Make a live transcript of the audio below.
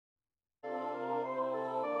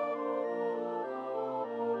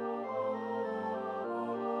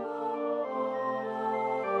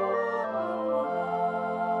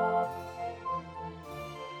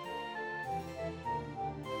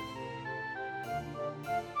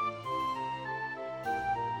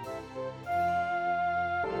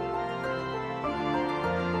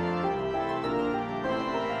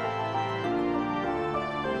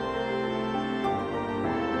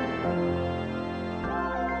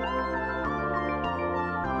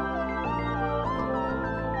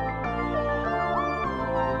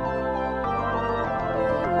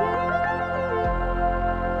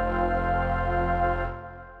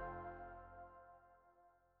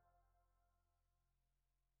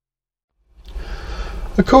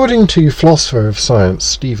According to philosopher of science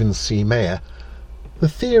Stephen C. Meyer, the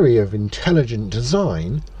theory of intelligent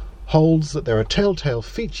design holds that there are telltale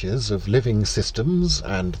features of living systems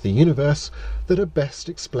and the universe that are best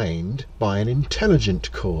explained by an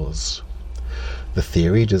intelligent cause. The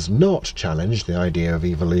theory does not challenge the idea of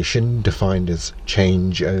evolution defined as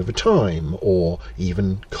change over time, or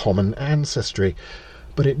even common ancestry,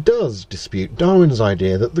 but it does dispute Darwin's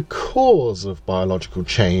idea that the cause of biological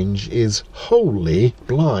change is wholly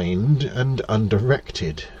blind and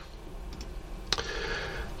undirected.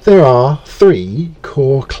 There are three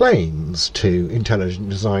core claims to intelligent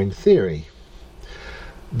design theory: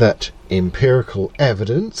 that empirical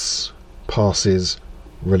evidence passes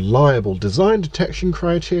reliable design detection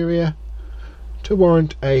criteria to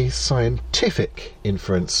warrant a scientific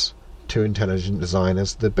inference to intelligent design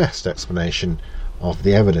as the best explanation of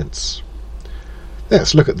the evidence.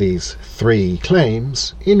 Let's look at these three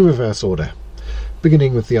claims in reverse order,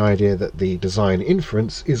 beginning with the idea that the design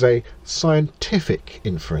inference is a scientific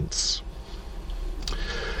inference.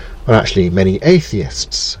 Well, actually, many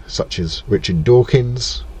atheists, such as Richard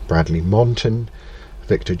Dawkins, Bradley Monton,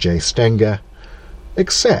 Victor J. Stenger,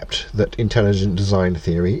 accept that intelligent design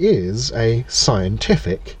theory is a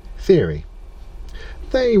scientific theory.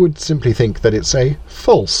 They would simply think that it's a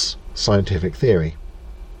false scientific theory.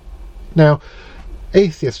 Now,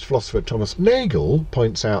 atheist philosopher Thomas Nagel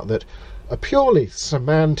points out that a purely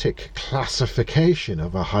semantic classification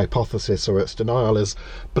of a hypothesis or its denial as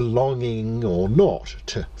belonging or not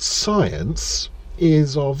to science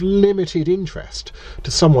is of limited interest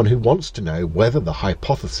to someone who wants to know whether the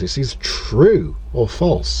hypothesis is true or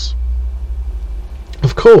false.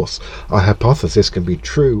 Of course, a hypothesis can be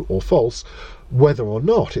true or false whether or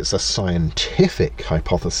not it's a scientific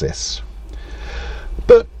hypothesis.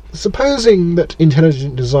 But supposing that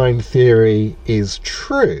intelligent design theory is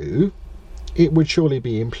true, it would surely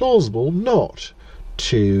be implausible not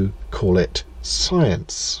to call it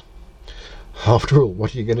science. After all,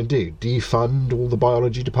 what are you going to do? Defund all the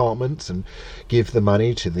biology departments and give the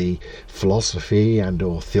money to the philosophy and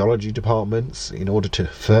or theology departments in order to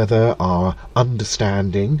further our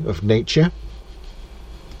understanding of nature?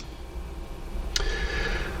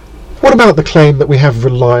 What about the claim that we have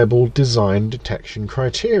reliable design detection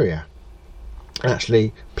criteria?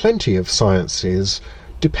 Actually, plenty of sciences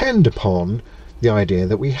depend upon the idea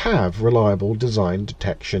that we have reliable design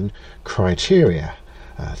detection criteria.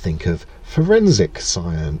 Think of forensic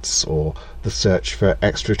science or the search for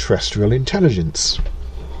extraterrestrial intelligence.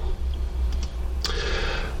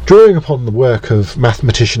 Drawing upon the work of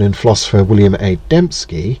mathematician and philosopher William A.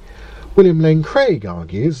 Dembski, William Lane Craig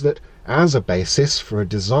argues that as a basis for a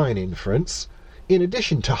design inference, in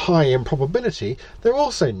addition to high improbability, there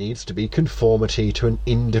also needs to be conformity to an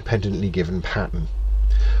independently given pattern.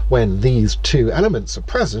 When these two elements are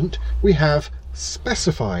present, we have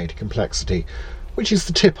specified complexity, which is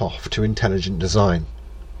the tip-off to intelligent design.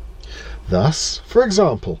 Thus, for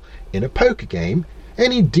example, in a poker game,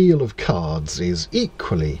 any deal of cards is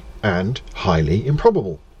equally and highly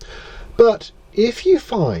improbable. But if you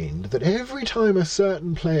find that every time a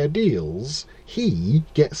certain player deals, he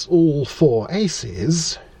gets all four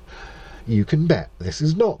aces, you can bet this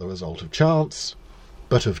is not the result of chance,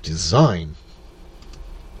 but of design.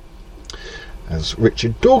 As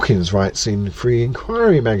Richard Dawkins writes in Free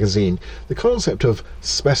Inquiry magazine, the concept of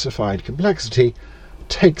specified complexity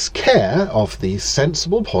takes care of the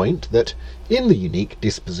sensible point that in the unique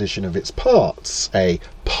disposition of its parts, a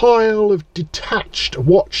pile of detached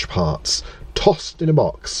watch parts tossed in a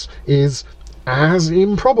box is as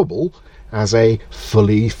improbable as a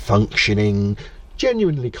fully functioning,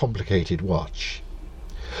 genuinely complicated watch.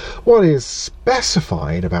 What is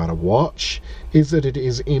specified about a watch is that it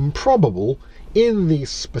is improbable in the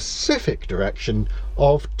specific direction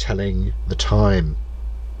of telling the time.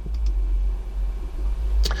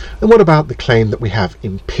 And what about the claim that we have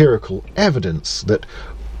empirical evidence that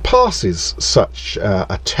passes such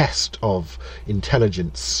a test of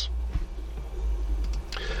intelligence?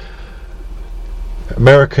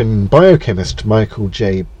 American biochemist Michael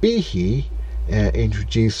J. Behe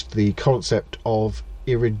introduced the concept of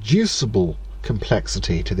irreducible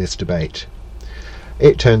complexity to this debate.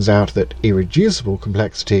 It turns out that irreducible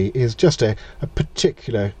complexity is just a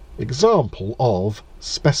particular example of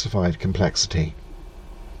specified complexity.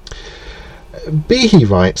 Behe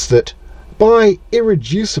writes that by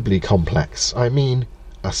irreducibly complex, I mean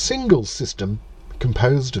a single system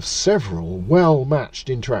composed of several well-matched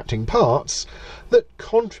interacting parts that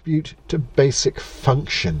contribute to basic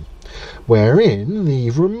function, wherein the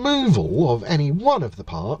removal of any one of the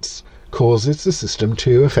parts causes the system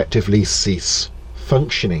to effectively cease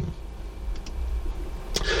functioning.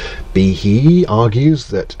 Behe argues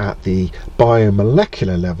that at the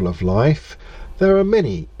biomolecular level of life, there are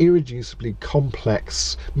many irreducibly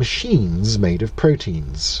complex machines made of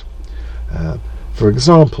proteins. For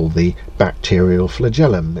example, the bacterial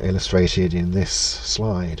flagellum illustrated in this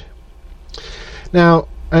slide. Now,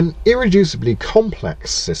 an irreducibly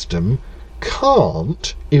complex system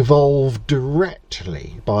can't evolve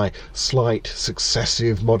directly by slight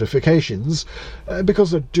successive modifications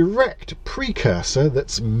because a direct precursor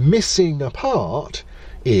that's missing a part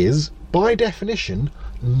is, by definition,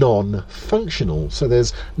 non-functional. So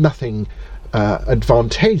there's nothing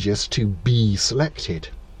advantageous to be selected.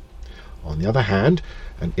 On the other hand,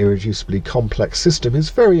 an irreducibly complex system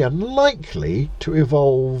is very unlikely to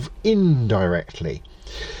evolve indirectly.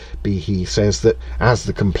 Behe says that as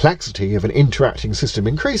the complexity of an interacting system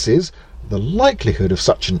increases, the likelihood of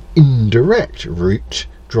such an indirect route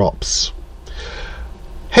drops.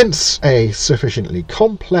 Hence, a sufficiently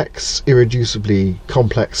complex, irreducibly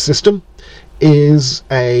complex system is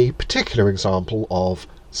a particular example of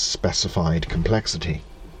specified complexity.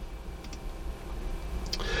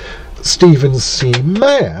 Stephen C.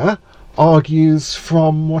 Meyer argues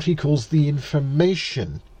from what he calls the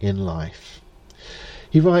information in life.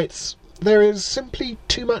 He writes, "There is simply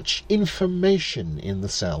too much information in the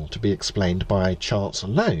cell to be explained by chance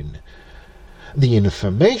alone. The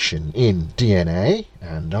information in DNA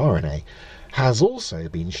and RNA has also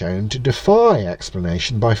been shown to defy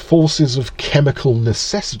explanation by forces of chemical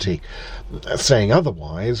necessity. Saying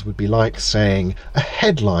otherwise would be like saying a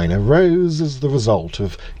headline arose as the result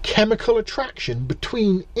of chemical attraction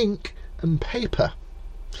between ink and paper.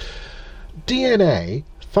 DNA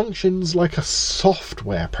functions like a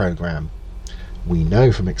software program. We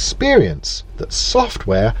know from experience that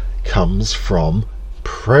software comes from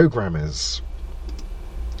programmers."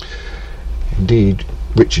 Indeed,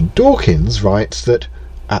 Richard Dawkins writes that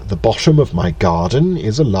at the bottom of my garden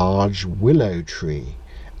is a large willow tree,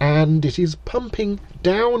 and it is pumping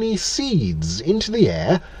downy seeds into the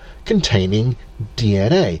air containing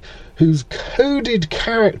DNA, whose coded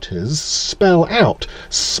characters spell out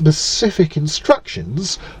specific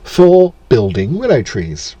instructions for building willow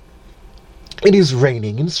trees. It is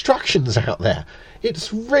raining instructions out there.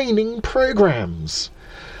 It's raining programs.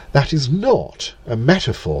 That is not a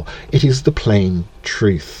metaphor, it is the plain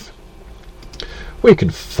truth. We can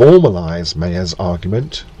formalise Meyer's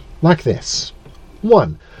argument like this.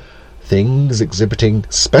 1. Things exhibiting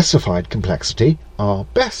specified complexity are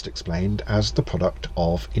best explained as the product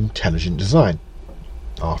of intelligent design.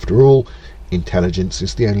 After all, intelligence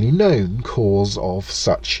is the only known cause of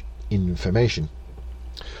such information.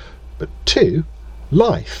 But 2.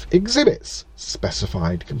 Life exhibits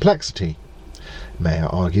specified complexity. Meyer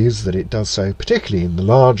argues that it does so particularly in the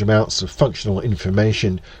large amounts of functional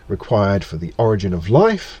information required for the origin of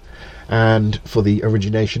life and for the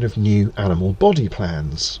origination of new animal body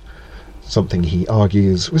plans, something he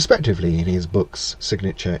argues respectively in his books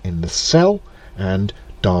Signature in the Cell and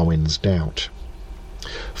Darwin's Doubt.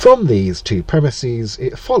 From these two premises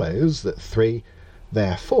it follows that 3.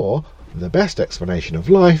 Therefore, the best explanation of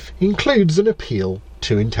life includes an appeal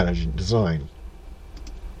to intelligent design.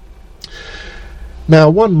 Now,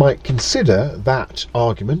 one might consider that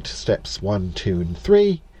argument, steps 1, 2 and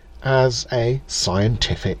 3, as a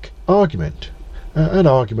scientific argument, an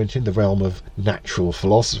argument in the realm of natural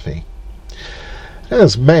philosophy.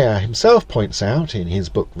 As Meyer himself points out in his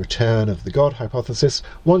book Return of the God Hypothesis,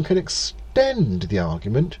 one can extend the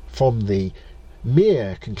argument from the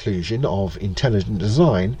mere conclusion of intelligent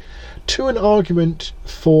design to an argument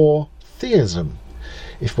for theism,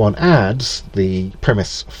 if one adds the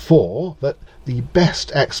premise 4 that the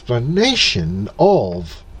best explanation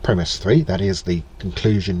of premise 3, that is the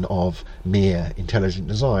conclusion of mere intelligent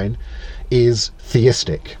design, is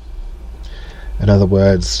theistic. In other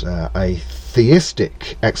words, a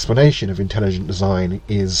theistic explanation of intelligent design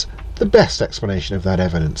is the best explanation of that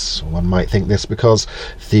evidence. One might think this because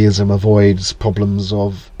theism avoids problems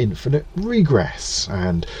of infinite regress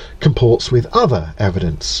and comports with other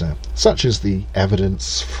evidence, such as the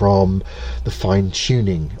evidence from the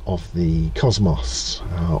fine-tuning of the cosmos,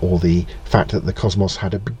 or the fact that the cosmos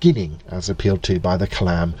had a beginning, as appealed to by the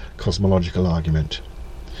Kalam cosmological argument.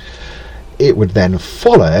 It would then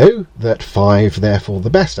follow that 5, therefore the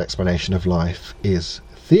best explanation of life, is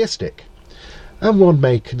theistic. And one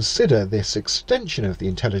may consider this extension of the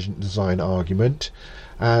intelligent design argument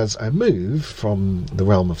as a move from the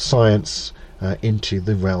realm of science into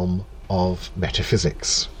the realm of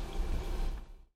metaphysics.